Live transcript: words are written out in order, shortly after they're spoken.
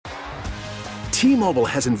T-Mobile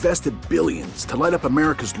has invested billions to light up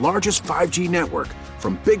America's largest 5G network,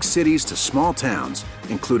 from big cities to small towns,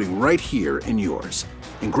 including right here in yours.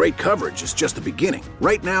 And great coverage is just the beginning.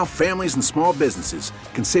 Right now, families and small businesses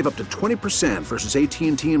can save up to 20% versus AT&T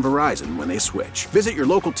and Verizon when they switch. Visit your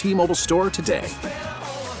local T-Mobile store today.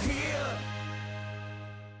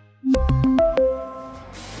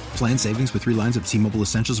 Plan savings with 3 lines of T-Mobile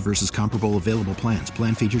Essentials versus comparable available plans.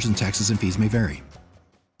 Plan features and taxes and fees may vary.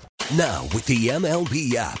 Now, with the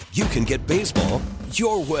MLB app, you can get baseball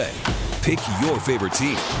your way. Pick your favorite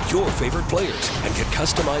team, your favorite players, and get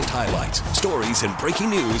customized highlights, stories, and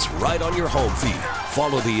breaking news right on your home feed.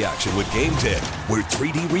 Follow the action with Game Day, where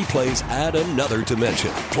 3D replays add another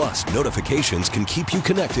dimension. Plus, notifications can keep you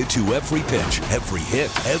connected to every pitch, every hit,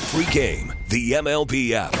 every game. The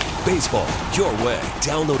MLB app. Baseball your way.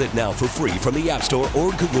 Download it now for free from the App Store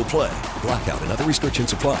or Google Play. Blackout and other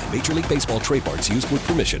restrictions apply. Major League Baseball trademarks used with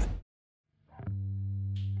permission.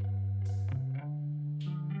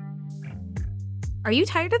 Are you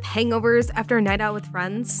tired of hangovers after a night out with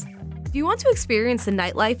friends? Do you want to experience the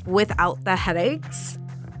nightlife without the headaches?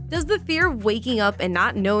 Does the fear of waking up and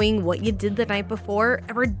not knowing what you did the night before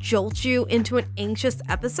ever jolt you into an anxious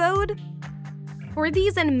episode? For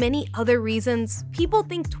these and many other reasons, people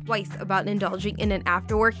think twice about indulging in an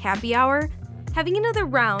after-work happy hour, having another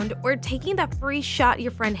round, or taking that free shot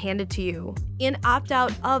your friend handed to you, and opt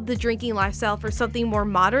out of the drinking lifestyle for something more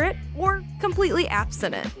moderate or completely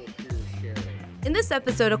abstinent. In this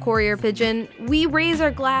episode of Courier Pigeon, we raise our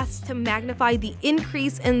glass to magnify the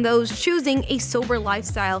increase in those choosing a sober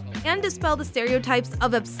lifestyle and dispel the stereotypes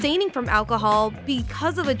of abstaining from alcohol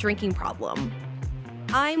because of a drinking problem.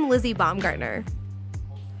 I'm Lizzie Baumgartner.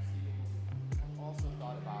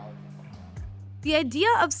 The idea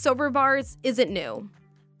of sober bars isn't new.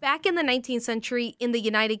 Back in the 19th century in the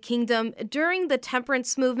United Kingdom, during the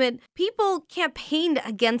temperance movement, people campaigned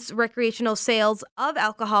against recreational sales of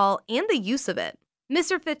alcohol and the use of it.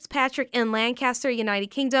 Mr. Fitzpatrick in Lancaster, United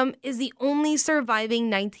Kingdom, is the only surviving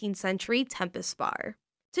 19th century Tempest bar.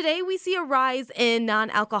 Today, we see a rise in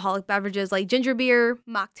non-alcoholic beverages like ginger beer,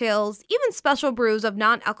 mocktails, even special brews of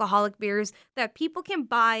non-alcoholic beers that people can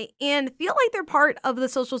buy and feel like they're part of the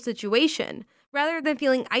social situation, rather than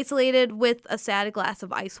feeling isolated with a sad glass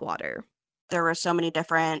of ice water. There were so many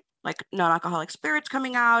different non-alcoholic spirits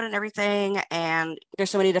coming out and everything, and there's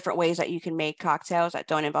so many different ways that you can make cocktails that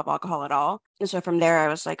don't involve alcohol at all. And so from there I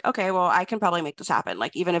was like, okay, well, I can probably make this happen.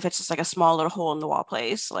 Like, even if it's just like a small little hole in the wall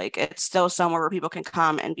place, like, it's still somewhere where people can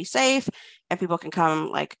come and be safe, and people can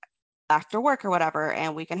come like after work or whatever,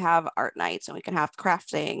 and we can have art nights and we can have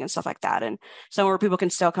crafting and stuff like that, and somewhere where people can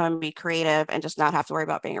still come and be creative and just not have to worry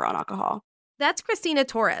about being around alcohol. That's Christina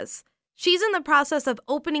Torres. She's in the process of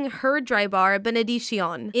opening her dry bar,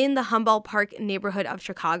 Benedicion, in the Humboldt Park neighborhood of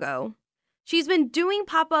Chicago. She's been doing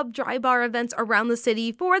pop-up dry bar events around the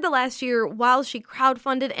city for the last year while she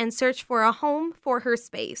crowdfunded and searched for a home for her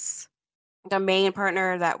space. The main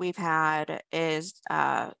partner that we've had is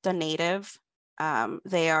The Native.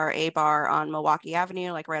 They are a bar on Milwaukee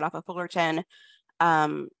Avenue, like right off of Fullerton.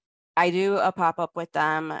 I do a pop-up with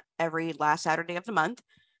them every last Saturday of the month.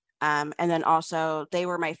 And then also they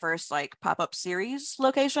were my first like pop-up series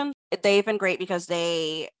location. They've been great because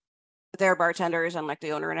their bartenders and like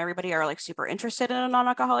the owner and everybody are like super interested in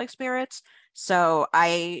non-alcoholic spirits. So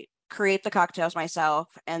I create the cocktails myself,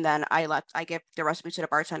 and then I give the recipe to the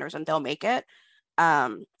bartenders and they'll make it.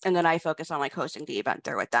 And then I focus on like hosting the event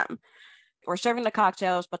there with them. We're serving the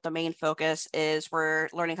cocktails, but the main focus is we're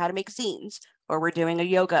learning how to make zines, or we're doing a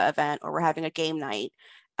yoga event, or we're having a game night.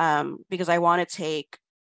 Because I want to take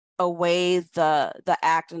away the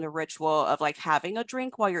act and the ritual of like having a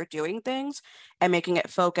drink while you're doing things, and making it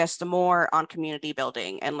focused more on community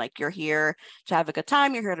building, and like, you're here to have a good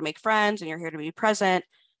time, you're here to make friends, and you're here to be present,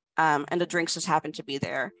 and the drinks just happen to be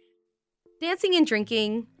there. Dancing and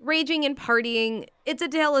drinking, raging and partying, it's a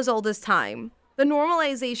tale as old as time. The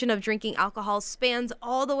normalization of drinking alcohol spans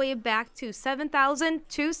all the way back to 7,000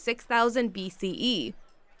 to 6,000 BCE.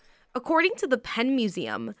 According to the Penn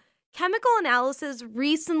Museum, chemical analysis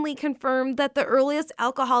recently confirmed that the earliest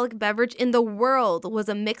alcoholic beverage in the world was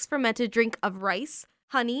a mixed fermented drink of rice,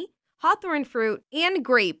 honey, hawthorn fruit, and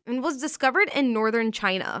grape, and was discovered in northern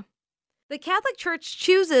China. The Catholic Church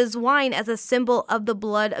chooses wine as a symbol of the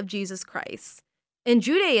blood of Jesus Christ. In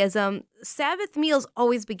Judaism, Sabbath meals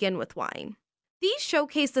always begin with wine. These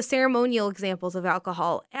showcase the ceremonial examples of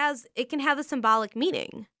alcohol, as it can have a symbolic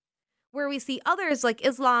meaning, where we see others like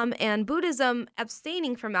Islam and Buddhism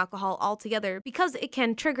abstaining from alcohol altogether because it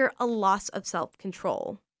can trigger a loss of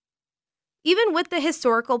self-control. Even with the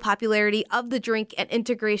historical popularity of the drink and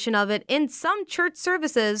integration of it in some church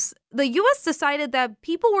services, the U.S. decided that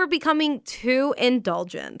people were becoming too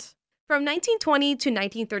indulgent. From 1920 to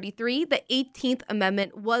 1933, the 18th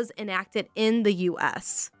Amendment was enacted in the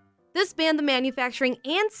U.S. This banned the manufacturing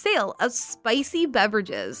and sale of spicy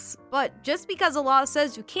beverages. But just because a law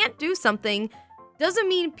says you can't do something doesn't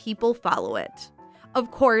mean people follow it. Of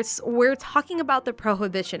course, we're talking about the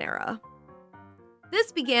Prohibition era.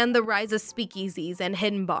 This began the rise of speakeasies and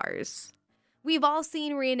hidden bars. We've all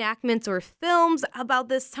seen reenactments or films about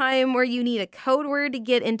this time where you need a code word to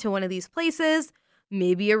get into one of these places,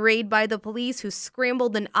 maybe a raid by the police who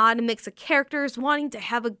scrambled an odd mix of characters wanting to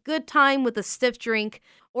have a good time with a stiff drink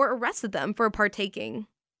or arrested them for partaking.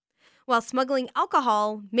 While smuggling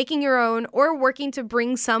alcohol, making your own, or working to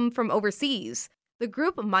bring some from overseas, the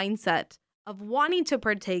group mindset of wanting to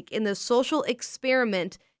partake in the social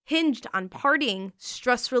experiment hinged on partying,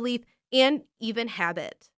 stress relief, and even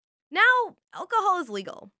habit. Now, alcohol is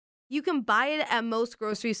legal. You can buy it at most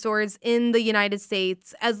grocery stores in the United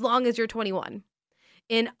States as long as you're 21.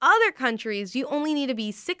 In other countries, you only need to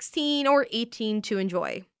be 16 or 18 to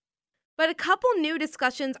enjoy. But a couple new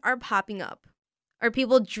discussions are popping up. Are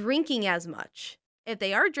people drinking as much? If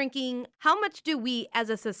they are drinking, how much do we as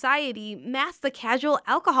a society mask the casual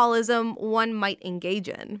alcoholism one might engage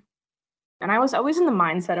in? And I was always in the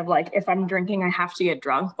mindset of like, if I'm drinking, I have to get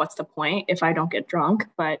drunk. What's the point if I don't get drunk?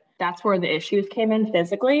 But that's where the issues came in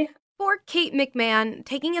physically. For Kate McMahon,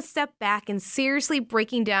 taking a step back and seriously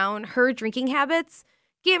breaking down her drinking habits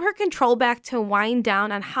gave her control back to wind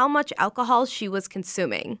down on how much alcohol she was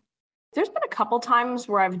consuming. There's been a couple times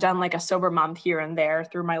where I've done like a sober month here and there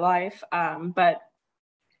through my life. But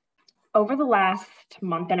over the last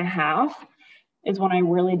month and a half, is when I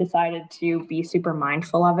really decided to be super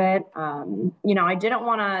mindful of it. I didn't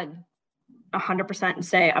want to 100%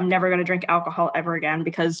 say I'm never going to drink alcohol ever again,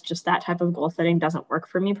 because just that type of goal setting doesn't work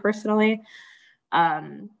for me personally.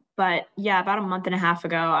 But yeah, about a month and a half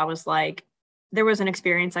ago, I was like, there was an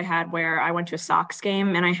experience I had where I went to a Sox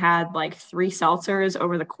game and I had like 3 seltzers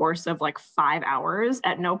over the course of like 5 hours.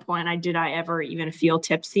 At no point did I ever even feel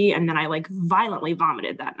tipsy. And then I like violently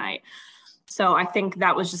vomited that night. So I think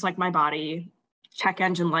that was just like my body check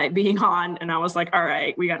engine light being on. And I was like, all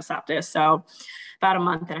right, we got to stop this. So about a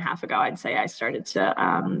month and a half ago, I'd say I started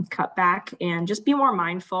to cut back and just be more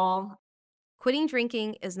mindful. Quitting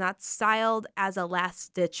drinking is not styled as a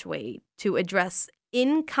last-ditch way to address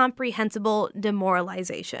incomprehensible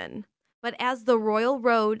demoralization, but as the royal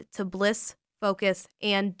road to bliss, focus,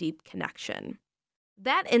 and deep connection.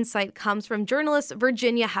 That insight comes from journalist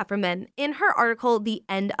Virginia Heffernan in her article, The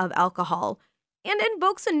End of Alcohol, and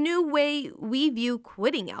invokes a new way we view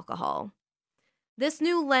quitting alcohol. This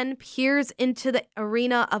new lens peers into the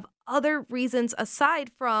arena of other reasons aside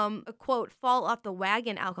from a, quote, fall off the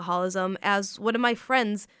wagon alcoholism, as one of my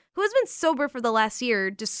friends who has been sober for the last year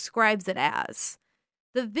describes it as.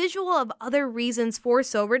 The visual of other reasons for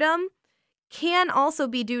soberdom can also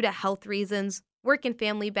be due to health reasons, work and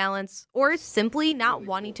family balance, or simply not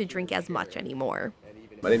wanting to drink as much anymore.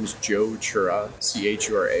 My name is Joe Chura.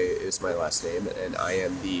 Chura is my last name, and I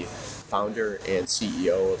am the founder and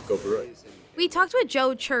CEO of Go Brewing. We talked with Joe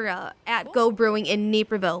Chura at Go Brewing in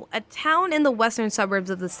Naperville, a town in the western suburbs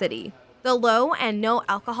of the city. The low and no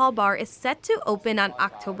alcohol bar is set to open on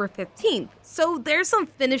October 15th, so there's some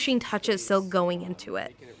finishing touches still going into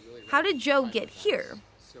it. How did Joe get here?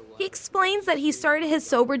 He explains that he started his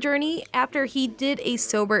sober journey after he did a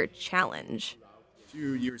sober challenge. A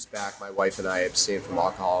few years back, my wife and I abstained from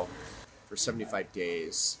alcohol for 75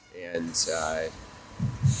 days and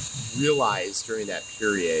realized during that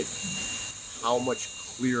period how much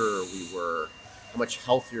clearer we were, how much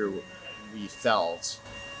healthier we felt,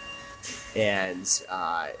 and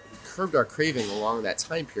we curbed our craving along that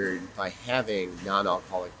time period by having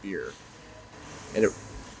non-alcoholic beer. And it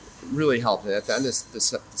really helped. And at the end of the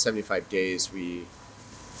 75 days, we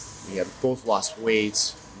had both lost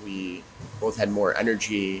weight, we both had more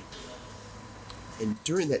energy. And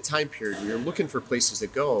during that time period, we were looking for places to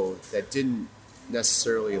go that didn't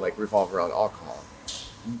necessarily revolve around alcohol.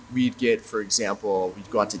 We'd get, for example, we'd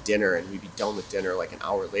go out to dinner and we'd be done with dinner like an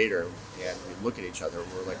hour later, and we'd look at each other and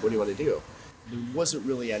we're like, what do you want to do? There wasn't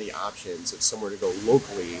really any options of somewhere to go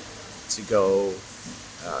locally to go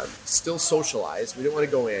still socialize. We didn't want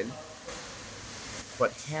to go in,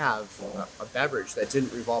 but have a beverage that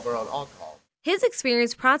didn't revolve around alcohol. His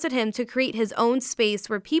experience prompted him to create his own space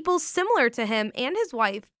where people similar to him and his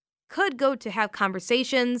wife could go to have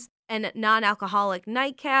conversations and non-alcoholic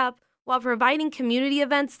nightcap while providing community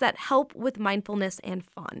events that help with mindfulness and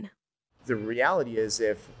fun. The reality is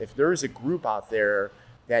if there is a group out there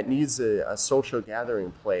that needs a social gathering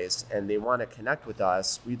place and they want to connect with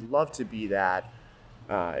us, we'd love to be that.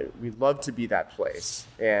 We'd love to be that place.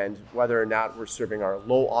 And whether or not we're serving our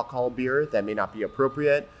low alcohol beer that may not be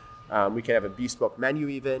appropriate, we can have a bespoke menu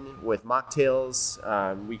even with mocktails.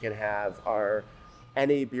 We can have our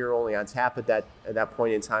NA beer only on tap at that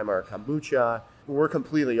point in time, or kombucha. We're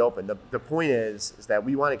completely open. The point is that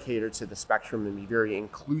we want to cater to the spectrum and be very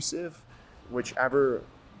inclusive, whichever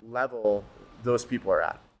level those people are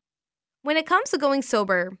at. When it comes to going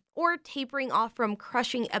sober or tapering off from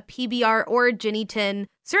crushing a PBR or a ginny tin,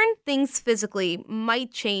 certain things physically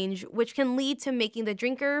might change, which can lead to making the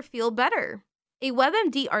drinker feel better. A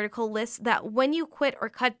WebMD article lists that when you quit or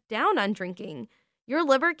cut down on drinking, your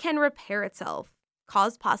liver can repair itself,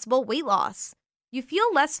 cause possible weight loss. You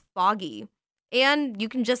feel less foggy, and you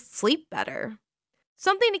can just sleep better.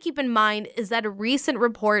 Something to keep in mind is that a recent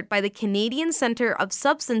report by the Canadian Centre of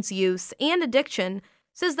Substance Use and Addiction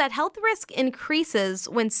says that health risk increases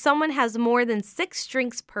when someone has more than 6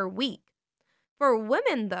 drinks per week. For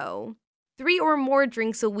women, though, 3 or more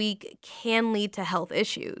drinks a week can lead to health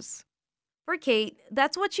issues. For Kate,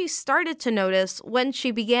 that's what she started to notice when she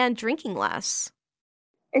began drinking less.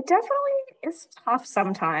 It definitely is tough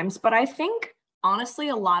sometimes, but I think honestly,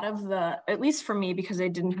 a lot of at least for me, because I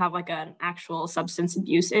didn't have like an actual substance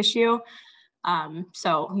abuse issue.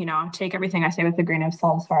 So, take everything I say with a grain of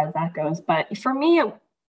salt as far as that goes. But for me,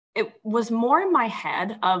 it was more in my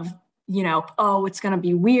head of, oh, it's going to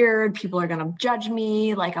be weird. People are going to judge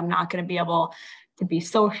me. Like, I'm not going to be able to be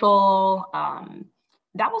social.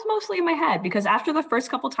 That was mostly in my head, because after the first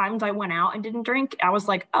couple times I went out and didn't drink, I was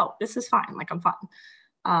like, oh, this is fine. Like, I'm fine.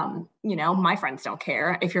 My friends don't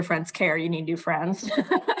care. If your friends care, you need new friends.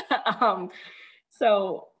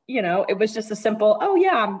 So, it was just a simple, oh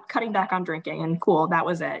yeah, I'm cutting back on drinking, and cool. That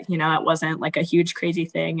was it. It wasn't like a huge crazy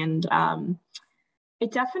thing. And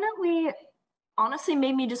it definitely honestly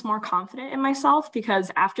made me just more confident in myself,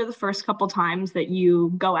 because after the first couple times that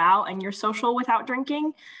you go out and you're social without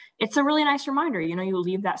drinking, it's a really nice reminder. You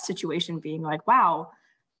leave that situation being like, wow,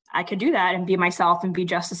 I could do that and be myself and be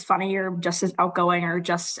just as funny or just as outgoing or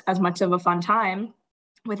just as much of a fun time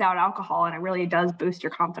without alcohol. And it really does boost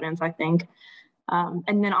your confidence, I think.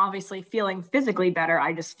 And then obviously feeling physically better,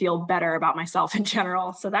 I just feel better about myself in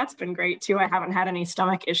general. So that's been great too. I haven't had any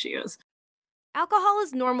stomach issues. Alcohol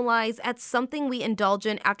is normalized as something we indulge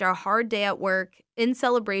in after a hard day at work, in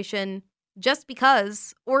celebration, just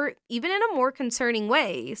because, or even in a more concerning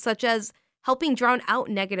way, such as helping drown out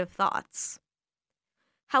negative thoughts.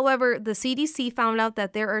 However, the CDC found out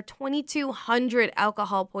that there are 2,200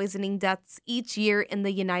 alcohol poisoning deaths each year in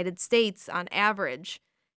the United States on average.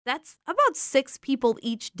 That's about 6 people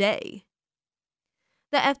each day.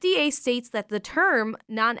 The FDA states that the term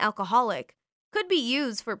non-alcoholic could be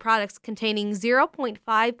used for products containing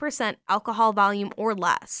 0.5% alcohol volume or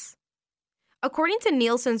less. According to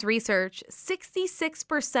Nielsen's research,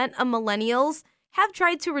 66% of millennials have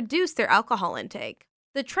tried to reduce their alcohol intake.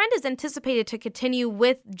 The trend is anticipated to continue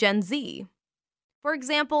with Gen Z. For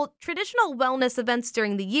example, traditional wellness events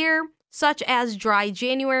during the year, such as Dry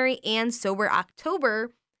January and Sober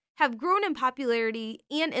October, have grown in popularity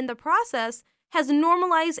and in the process has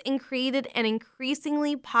normalized and created an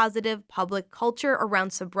increasingly positive public culture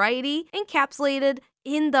around sobriety encapsulated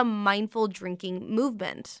in the mindful drinking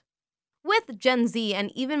movement. With Gen Z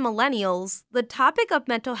and even millennials, the topic of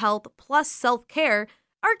mental health plus self-care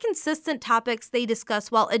are consistent topics they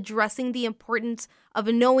discuss while addressing the importance of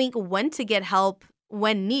knowing when to get help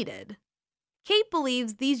when needed. Kate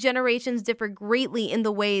believes these generations differ greatly in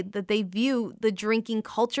the way that they view the drinking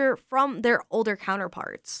culture from their older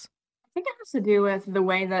counterparts. I think it has to do with the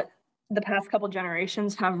way that the past couple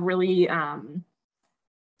generations have really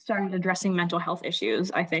started addressing mental health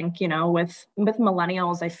issues. I think, with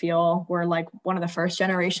millennials, I feel we're like one of the first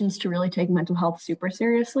generations to really take mental health super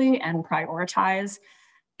seriously and prioritize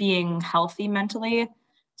being healthy mentally.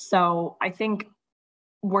 So I think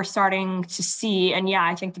we're starting to see, and yeah,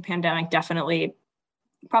 I think the pandemic definitely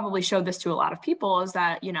probably showed this to a lot of people, is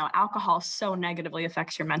that, alcohol so negatively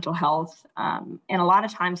affects your mental health. And a lot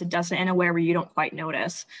of times it does it in a way where you don't quite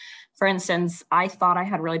notice. For instance, I thought I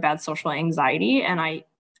had really bad social anxiety, and I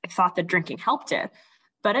thought that drinking helped it,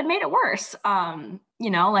 but it made it worse.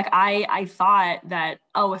 I thought that,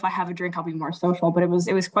 oh, if I have a drink, I'll be more social, but it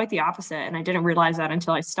was quite the opposite. And I didn't realize that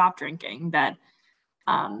until I stopped drinking, that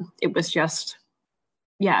it was just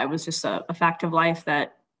a fact of life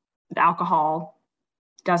that alcohol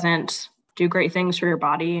doesn't do great things for your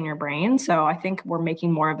body and your brain. So I think we're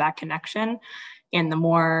making more of that connection. And the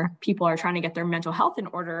more people are trying to get their mental health in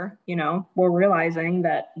order, we're realizing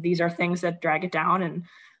that these are things that drag it down. And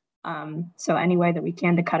So any way that we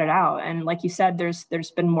can to cut it out. And like you said,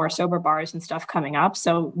 there's been more sober bars and stuff coming up.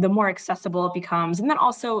 So the more accessible it becomes, and then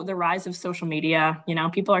also the rise of social media,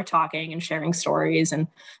 people are talking and sharing stories, and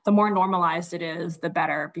the more normalized it is, the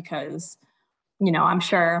better, because, I'm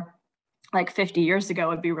sure like 50 years ago,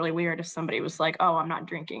 it'd be really weird if somebody was like, oh, I'm not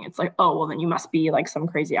drinking. It's like, oh, well, then you must be like some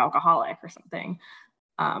crazy alcoholic or something.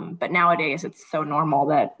 But nowadays it's so normal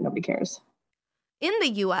that nobody cares. In the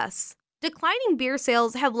U.S., declining beer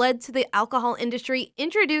sales have led to the alcohol industry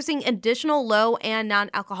introducing additional low and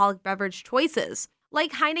non-alcoholic beverage choices,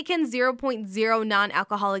 like Heineken 0.0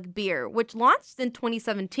 non-alcoholic beer, which launched in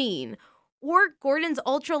 2017, or Gordon's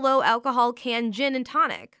ultra-low alcohol canned gin and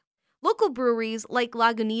tonic. Local breweries like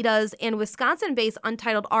Lagunitas and Wisconsin-based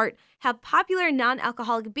Untitled Art have popular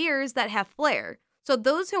non-alcoholic beers that have flair, so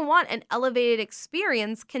those who want an elevated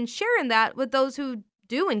experience can share in that with those who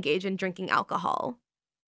do engage in drinking alcohol.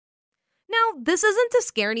 Now, this isn't to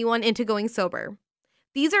scare anyone into going sober.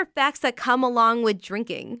 These are facts that come along with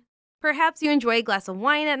drinking. Perhaps you enjoy a glass of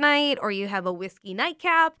wine at night, or you have a whiskey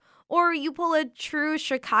nightcap, or you pull a true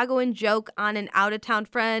Chicagoan joke on an out-of-town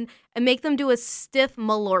friend and make them do a stiff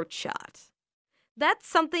Malort shot. That's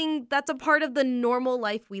something that's a part of the normal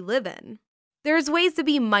life we live in. There's ways to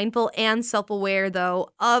be mindful and self-aware,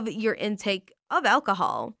 though, of your intake of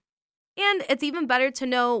alcohol. And it's even better to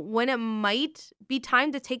know when it might be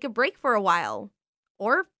time to take a break for a while,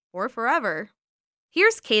 or forever.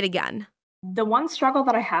 Here's Kate again. The one struggle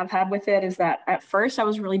that I have had with it is that at first I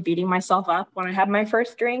was really beating myself up when I had my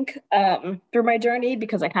first drink through my journey,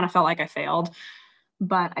 because I kind of felt like I failed.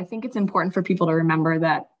 But I think it's important for people to remember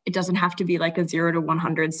that it doesn't have to be like a 0 to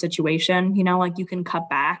 100 situation. Like you can cut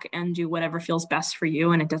back and do whatever feels best for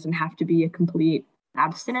you, and it doesn't have to be a complete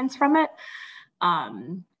abstinence from it.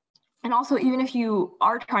 And also, even if you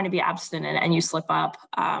are trying to be abstinent and you slip up,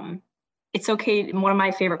 it's okay. One of my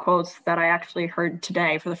favorite quotes that I actually heard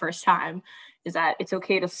today for the first time is that it's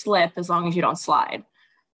okay to slip as long as you don't slide.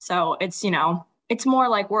 So it's, it's more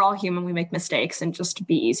like we're all human, we make mistakes, and just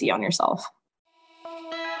be easy on yourself.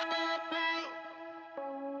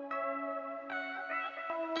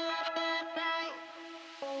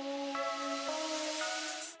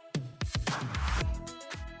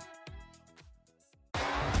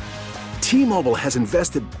 T-Mobile has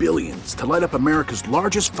invested billions to light up America's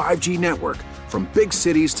largest 5G network, from big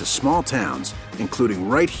cities to small towns, including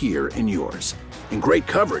right here in yours. And great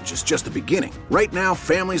coverage is just the beginning. Right now,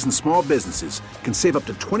 families and small businesses can save up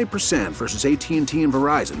to 20% versus AT&T and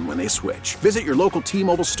Verizon when they switch. Visit your local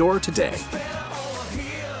T-Mobile store today.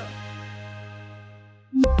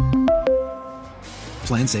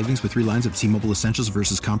 Plan savings with 3 lines of T-Mobile Essentials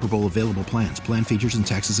versus comparable available plans. Plan features and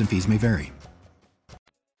taxes and fees may vary.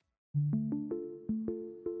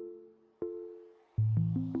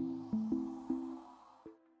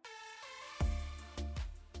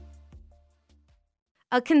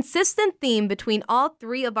 A consistent theme between all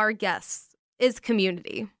 3 of our guests is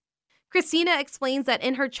community. Christina explains that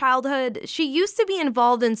in her childhood, she used to be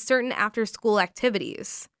involved in certain after-school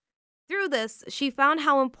activities. Through this, she found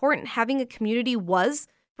how important having a community was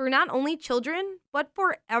for not only children, but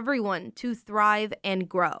for everyone to thrive and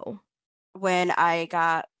grow. When I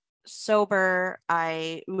got sober,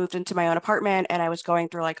 I moved into my own apartment, and I was going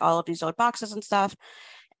through like all of these old boxes and stuff.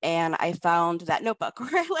 And I found that notebook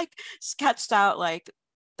where I like sketched out like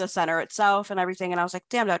the center itself and everything. And I was like,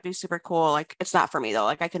 damn, that'd be super cool. Like, it's not for me though.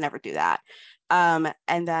 Like, I could never do that. And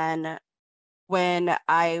then when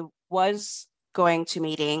I was going to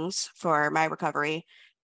meetings for my recovery,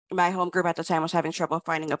 my home group at the time was having trouble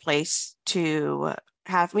finding a place to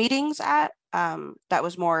have meetings at that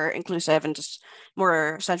was more inclusive and just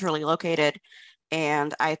more centrally located.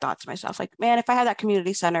 And I thought to myself, like, man, if I had that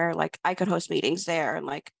community center, like I could host meetings there, and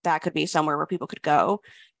like that could be somewhere where people could go.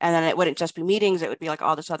 And then it wouldn't just be meetings, it would be like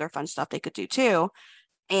all this other fun stuff they could do too.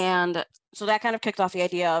 And so that kind of kicked off the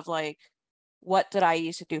idea of like, what did I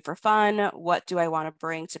used to do for fun? What do I want to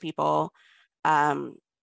bring to people? And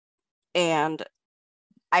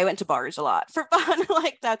I went to bars a lot for fun.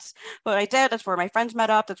 Like, that's what I did. That's where my friends met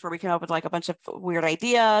up. That's where we came up with like a bunch of weird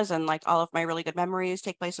ideas, and like all of my really good memories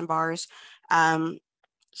take place in bars.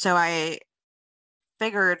 So I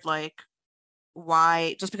figured like,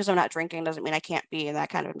 why, just because I'm not drinking doesn't mean I can't be in that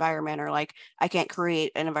kind of environment, or like I can't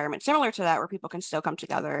create an environment similar to that where people can still come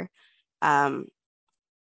together. And,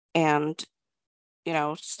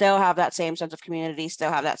 still have that same sense of community,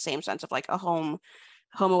 still have that same sense of like a home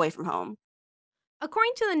away from home.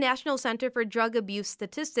 According to the National Center for Drug Abuse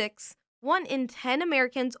Statistics, 1 in 10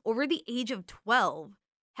 Americans over the age of 12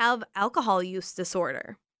 have alcohol use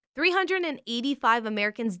disorder. 385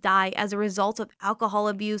 Americans die as a result of alcohol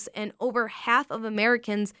abuse, and over half of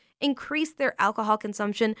Americans increased their alcohol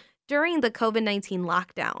consumption during the COVID-19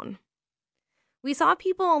 lockdown. We saw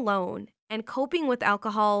people alone and coping with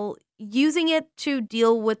alcohol, using it to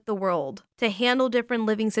deal with the world, to handle different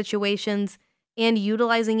living situations, and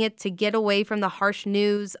utilizing it to get away from the harsh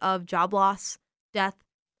news of job loss, death,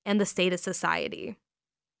 and the state of society.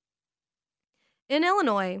 In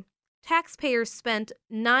Illinois, taxpayers spent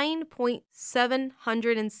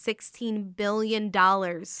 $9.716 billion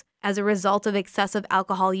as a result of excessive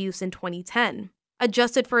alcohol use in 2010.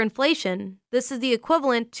 Adjusted for inflation, this is the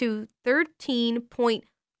equivalent to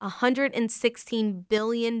 $13.116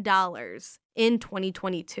 billion in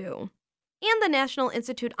 2022. And the National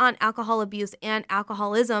Institute on Alcohol Abuse and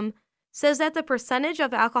Alcoholism says that the percentage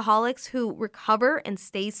of alcoholics who recover and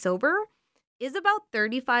stay sober is about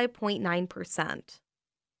 35.9%.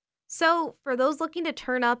 So, for those looking to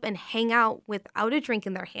turn up and hang out without a drink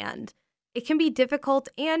in their hand, it can be difficult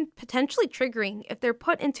and potentially triggering if they're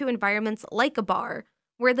put into environments like a bar,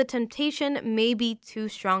 where the temptation may be too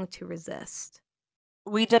strong to resist.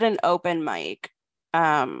 We did an open mic,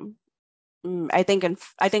 I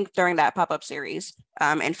think during that pop-up series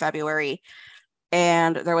in February,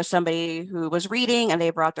 and there was somebody who was reading, and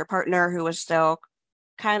they brought their partner who was still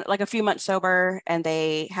kind of like a few months sober, and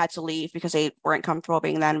they had to leave because they weren't comfortable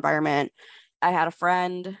being in that environment. I had a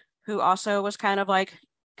friend who also was kind of like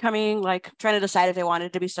trying to decide if they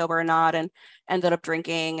wanted to be sober or not, and ended up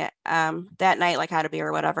drinking that night, like had a beer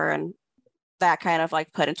or whatever. And that kind of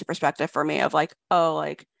like put into perspective for me of like, oh,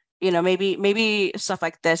 like, you know, maybe stuff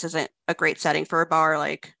like this isn't a great setting for a bar,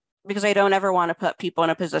 like, because I don't ever want to put people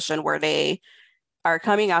in a position where they are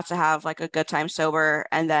coming out to have like a good time sober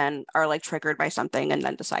and then are like triggered by something and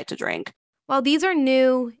then decide to drink. While these are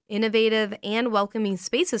new, innovative, and welcoming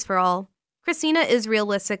spaces for all, Christina is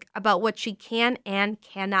realistic about what she can and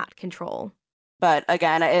cannot control. But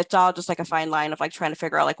again, it's all just like a fine line of like trying to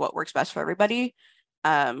figure out like what works best for everybody.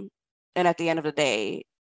 And at the end of the day,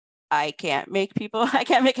 I can't make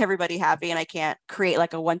everybody happy, and I can't create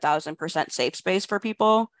like a 1000% safe space for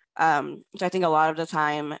people. So I think a lot of the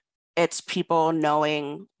time it's people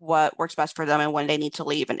knowing what works best for them and when they need to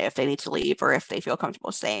leave, and if they need to leave, or if they feel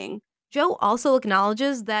comfortable staying. Joe also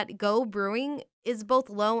acknowledges that Go Brewing is both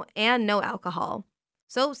low and no alcohol.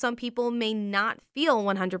 So some people may not feel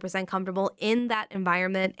 100% comfortable in that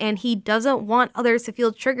environment, and he doesn't want others to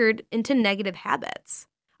feel triggered into negative habits.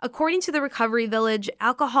 According to the Recovery Village,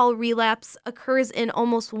 alcohol relapse occurs in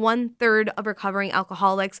almost 1/3 of recovering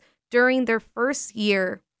alcoholics during their first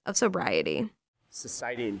year of sobriety.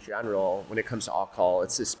 Society in general, when it comes to alcohol,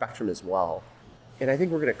 it's a spectrum as well. And I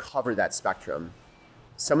think we're going to cover that spectrum.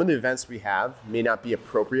 Some of the events we have may not be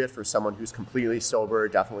appropriate for someone who's completely sober,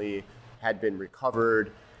 definitely had been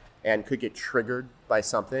recovered, and could get triggered by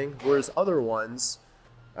something, whereas other ones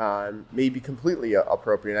may be completely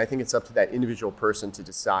appropriate. And I think it's up to that individual person to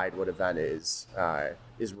decide what event is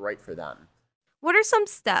right for them. What are some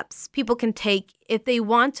steps people can take if they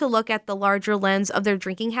want to look at the larger lens of their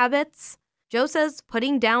drinking habits? Joe says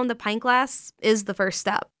putting down the pint glass is the first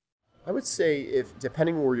step. I would say, if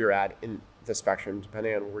depending where you're at in the spectrum,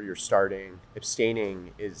 depending on where you're starting,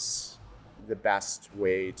 abstaining is the best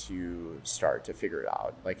way to start to figure it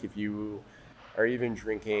out. Like if you are even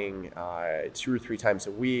drinking 2 or 3 times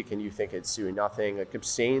a week and you think it's doing nothing, like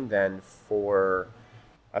abstain then for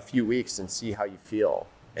a few weeks and see how you feel.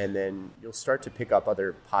 And then you'll start to pick up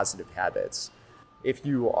other positive habits. If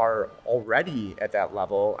you are already at that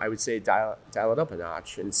level, I would say dial it up a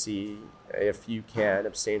notch and see if you can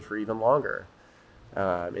abstain for even longer,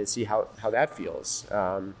 and see how that feels.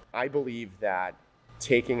 I believe that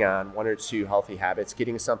taking on 1 or 2 healthy habits,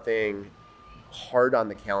 getting something hard on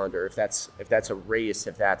the calendar, if that's a race,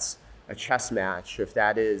 if that's a chess match, if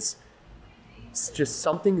that is just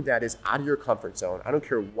something that is out of your comfort zone, I don't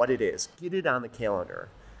care what it is, get it on the calendar.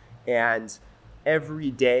 And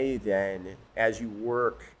every day then, as you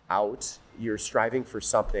work out, you're striving for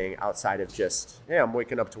something outside of just, hey, I'm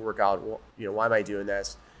waking up to work out. Well, why am I doing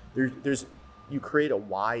this? You create a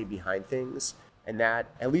why behind things. And that,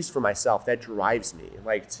 at least for myself, that drives me.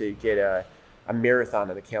 Like to get a marathon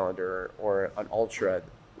on the calendar or an ultra,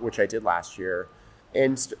 which I did last year,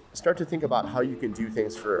 and start to think about how you can do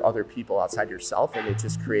things for other people outside yourself. And it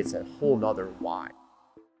just creates a whole nother why.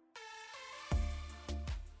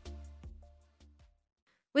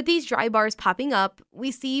 With these dry bars popping up, we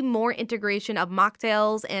see more integration of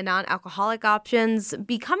mocktails and non-alcoholic options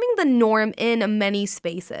becoming the norm in many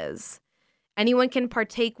spaces. Anyone can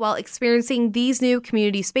partake while experiencing these new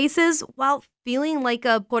community spaces while feeling like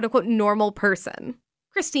a quote-unquote normal person.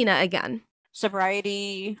 Christina again.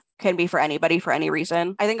 sobriety can be for anybody for any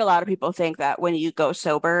reason. I think a lot of people think that when you go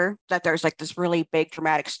sober, that there's like this really big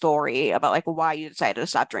dramatic story about like why you decided to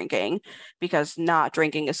stop drinking, because not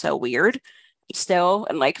drinking is so weird still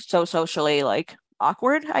and like so socially like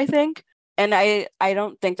awkward, I think. And I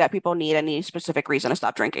don't think that people need any specific reason to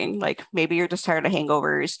stop drinking. Like maybe you're just tired of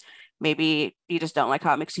hangovers. Maybe you just don't like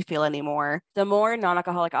how it makes you feel anymore. The more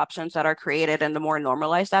non-alcoholic options that are created and the more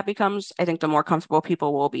normalized that becomes, I think the more comfortable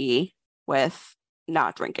people will be with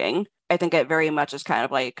not drinking. I think it very much is kind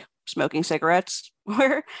of like smoking cigarettes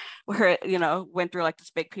where it, you know, went through like this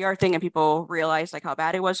big PR thing and people realized like how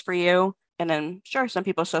bad it was for you. And then sure, some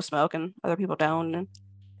people still smoke and other people don't. And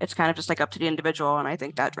it's kind of just like up to the individual. And I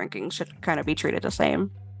think that drinking should kind of be treated the same.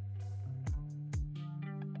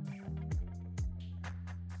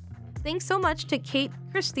 Thanks so much to Kate,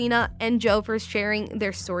 Christina, and Joe for sharing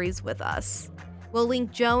their stories with us. We'll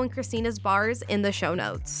link Joe and Christina's bars in the show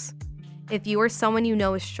notes. If you or someone you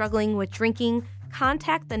know is struggling with drinking,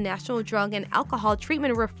 contact the National Drug and Alcohol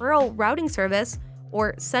Treatment Referral Routing Service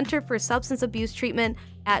or Center for Substance Abuse Treatment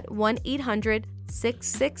at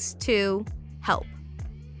 1-800-662-HELP.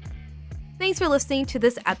 Thanks for listening to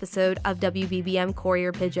this episode of WBBM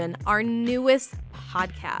Courier Pigeon, our newest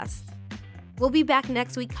podcast. We'll be back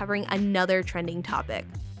next week covering another trending topic.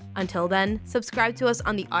 Until then, subscribe to us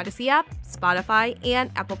on the Odyssey app, Spotify,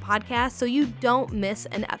 and Apple Podcasts so you don't miss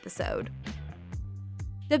an episode.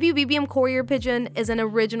 WBBM Courier Pigeon is an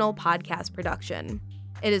original podcast production.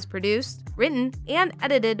 It is produced, written, and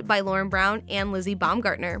edited by Lauren Brown and Lizzie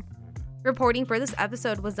Baumgartner. Reporting for this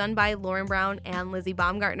episode was done by Lauren Brown and Lizzie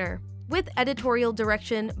Baumgartner, with editorial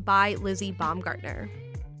direction by Lizzie Baumgartner.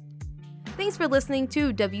 Thanks for listening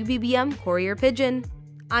to WBBM Courier Pigeon.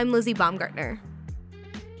 I'm Lizzie Baumgartner.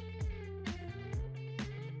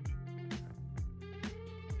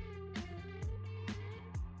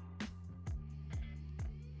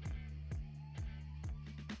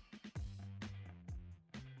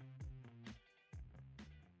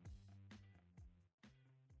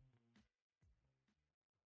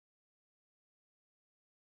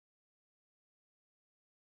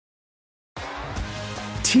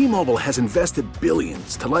 T-Mobile has invested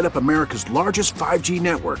billions to light up America's largest 5G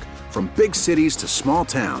network, from big cities to small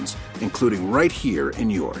towns, including right here in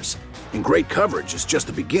yours. And great coverage is just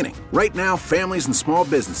the beginning. Right now, families and small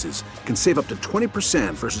businesses can save up to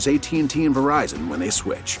 20% versus AT&T and Verizon when they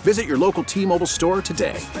switch. Visit your local T-Mobile store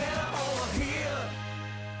today.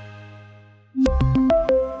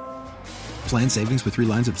 Plan savings with 3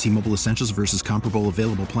 lines of T-Mobile Essentials versus comparable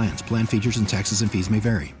available plans. Plan features and taxes and fees may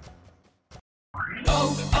vary.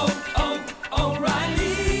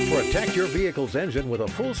 Protect your vehicle's engine with a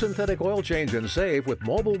full synthetic oil change and save with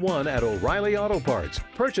Mobil 1 at O'Reilly Auto Parts.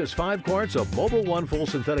 Purchase 5 quarts of Mobil 1 full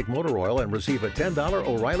synthetic motor oil and receive a $10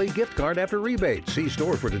 O'Reilly gift card after rebate. See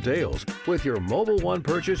store for details. With your Mobil 1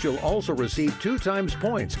 purchase, you'll also receive 2 times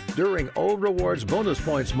points during O Rewards Bonus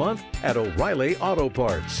Points Month at O'Reilly Auto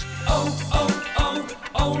Parts.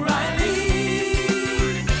 O'Reilly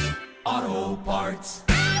Auto Parts.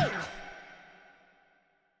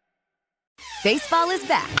 Baseball is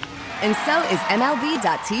back, and so is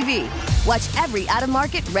MLB.tv. Watch every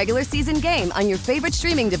out-of-market regular season game on your favorite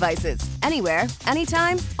streaming devices, anywhere,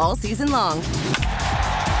 anytime, all season long.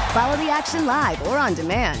 Follow the action live or on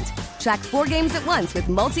demand. Track 4 games at once with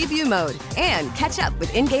multi-view mode and catch up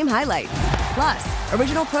with in-game highlights. Plus,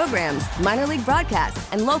 original programs, minor league broadcasts,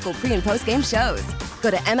 and local pre- and post-game shows.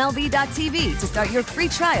 Go to MLB.tv to start your free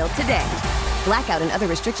trial today. Blackout and other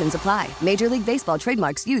restrictions apply. Major League Baseball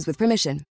trademarks used with permission.